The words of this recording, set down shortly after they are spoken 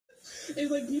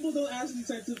It's like people don't ask these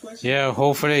types of questions. Yeah,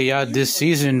 hopefully, yeah, this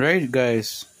season, right,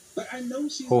 guys? Like, I know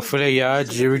she's Hopefully, like, yeah,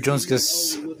 Jerry Jones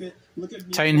gets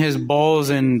tighten his balls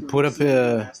and put up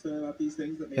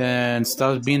and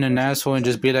stop being an asshole and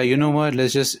just be like, you know what?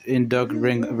 Let's just induct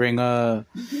ring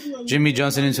Jimmy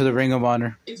Johnson into the Ring of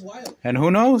Honor. And who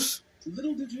knows?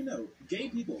 Little did you know, gay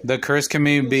people. The curse can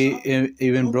maybe be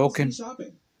even broken.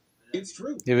 It's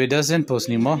true. If it doesn't, pues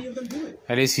ni mo.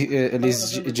 At least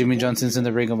Jimmy Johnson's in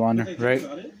the Ring of Honor, right?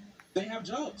 They have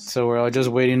jobs. So we're all just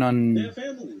waiting on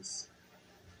families.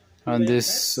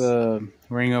 This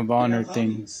Ring of Honor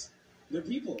thing. They're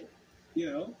people,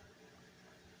 you know.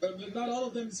 But not all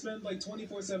of them spend like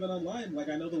 24/7 online. Like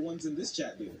I know the ones in this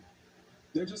chat do.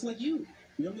 They're just like you.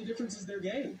 The only difference is they're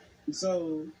gay.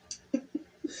 So,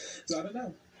 so I don't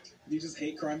know. You just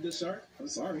hate crime to shark? I'm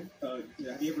sorry.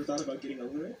 Have you ever thought about getting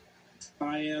over it?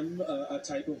 I am a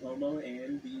type of homo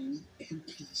and the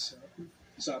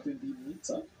shop and be meat.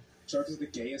 So, Shark is the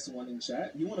gayest one in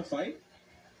chat. You want to fight?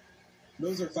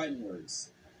 Those are fighting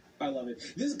words. I love it.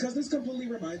 This completely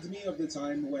reminds me of the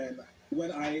time when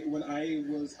I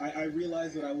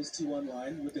realized that I was too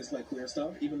online with this like queer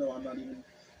stuff, even though I'm not even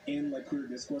in like queer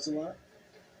discourse a lot,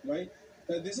 right?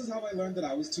 This is how I learned that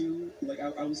I was too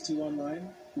I was too online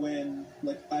when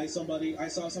like I saw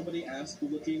somebody ask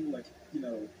looking like, you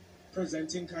know,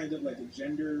 presenting kind of like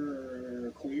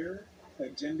gender queer,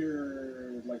 like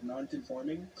gender like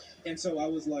non-conforming, and so I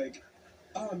was like,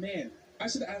 oh man, I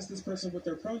should ask this person what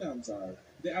their pronouns are.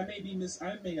 I may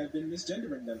have been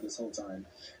misgendering them this whole time.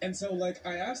 And so, like,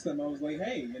 I asked them, I was like,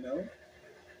 hey, you know,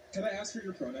 can I ask for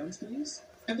your pronouns, please?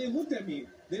 And they looked at me.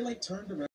 They, like, turned around.